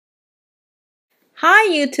Hi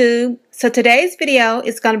YouTube! So today's video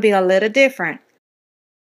is going to be a little different.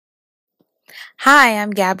 Hi,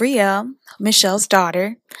 I'm Gabrielle, Michelle's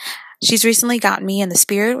daughter. She's recently gotten me in the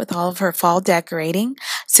spirit with all of her fall decorating,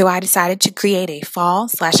 so I decided to create a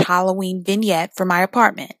fall/Halloween vignette for my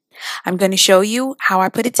apartment. I'm going to show you how I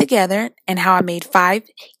put it together and how I made 5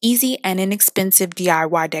 easy and inexpensive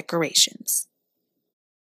DIY decorations.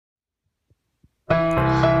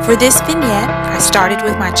 For this vignette, I started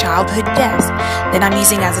with my childhood desk that I'm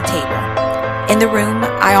using as a table. In the room,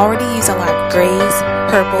 I already use a lot of grays,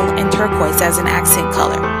 purple, and turquoise as an accent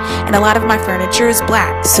color, and a lot of my furniture is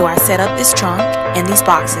black, so I set up this trunk and these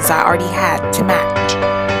boxes I already had to match.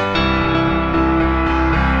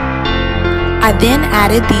 I then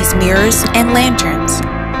added these mirrors and lanterns.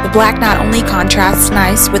 The black not only contrasts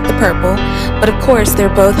nice with the purple, but of course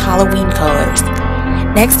they're both Halloween colors.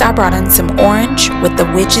 Next, I brought in some orange with the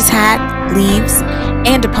witch's hat, leaves,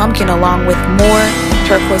 and a pumpkin along with more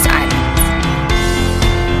turquoise items.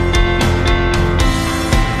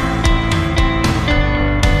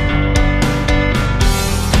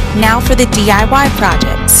 Now for the DIY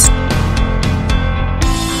projects.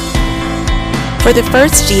 For the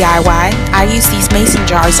first DIY, I used these mason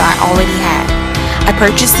jars I already had. I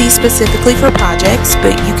purchased these specifically for projects,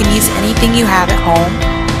 but you can use anything you have at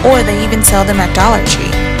home, or they even sell them at Dollar Tree.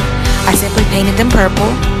 I simply painted them purple,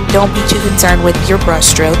 don't be too concerned with your brush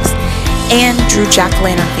strokes, and drew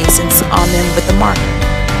jack-o'-lantern faces on them with a marker.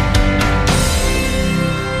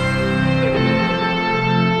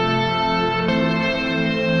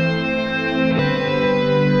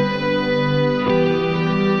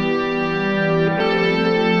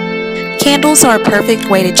 Candles are a perfect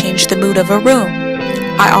way to change the mood of a room.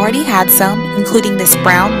 I already had some, including this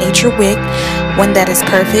brown nature wick, one that is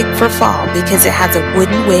perfect for fall because it has a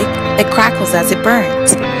wooden wick that crackles as it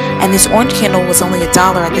burns. And this orange candle was only $1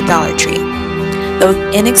 at the Dollar Tree. Though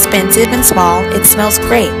inexpensive and small, it smells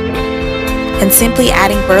great. And simply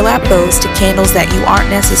adding burlap bows to candles that you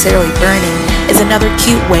aren't necessarily burning is another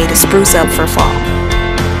cute way to spruce up for fall.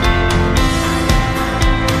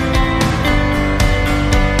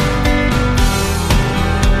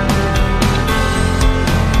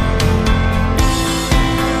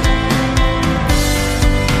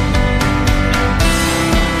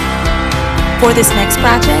 For this next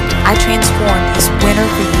project, I transformed this winter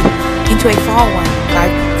wreath into a fall one by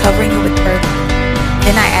covering it with burgundy.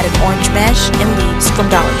 Then I added orange mesh and leaves from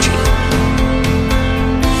Dollar Tree.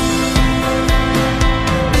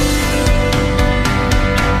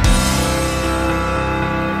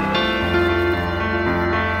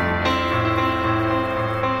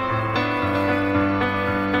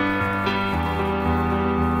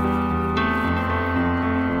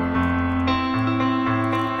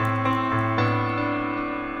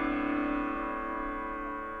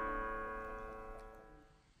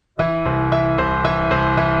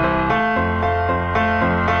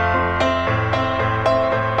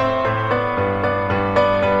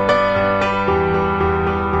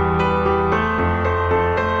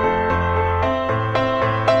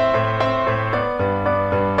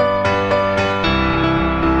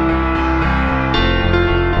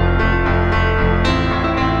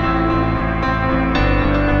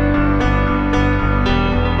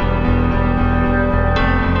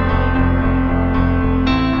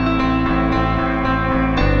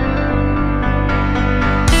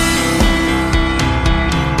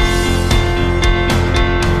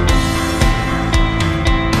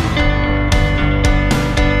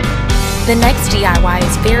 The next DIY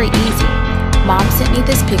is very easy. Mom sent me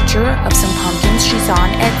this picture of some pumpkins she saw on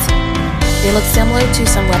Etsy. They look similar to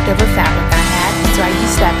some leftover fabric I had, so I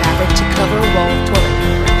used that fabric to cover a roll of toilet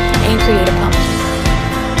paper and create a pumpkin.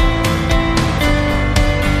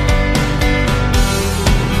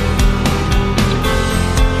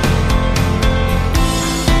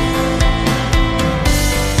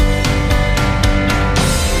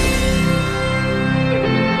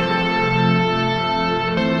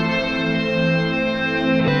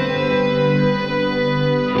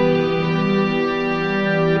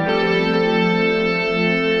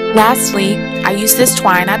 Lastly, I used this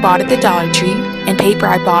twine I bought at the Dollar Tree and paper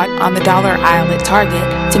I bought on the dollar aisle at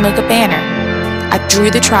Target to make a banner. I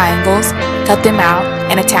drew the triangles, cut them out,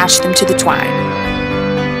 and attached them to the twine.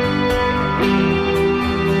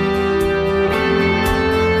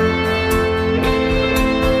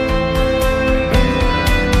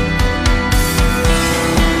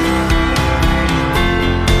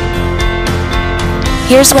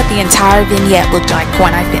 Here's what the entire vignette looked like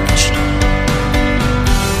when I finished.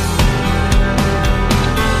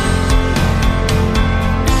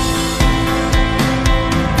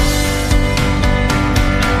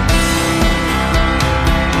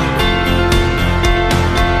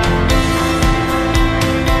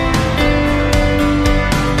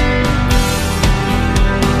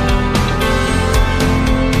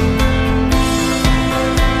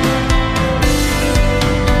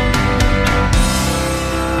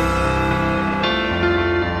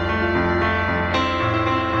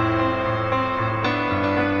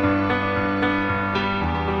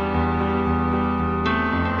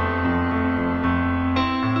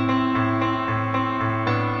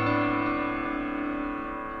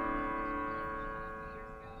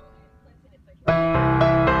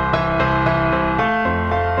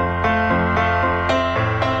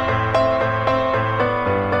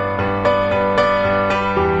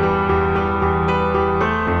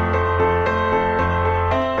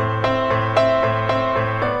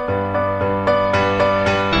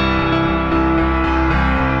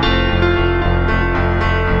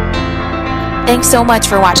 Thanks so much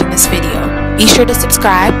for watching this video. Be sure to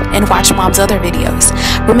subscribe and watch Mom's other videos.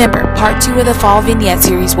 Remember, part 2 of the Fall Vignette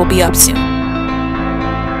series will be up soon.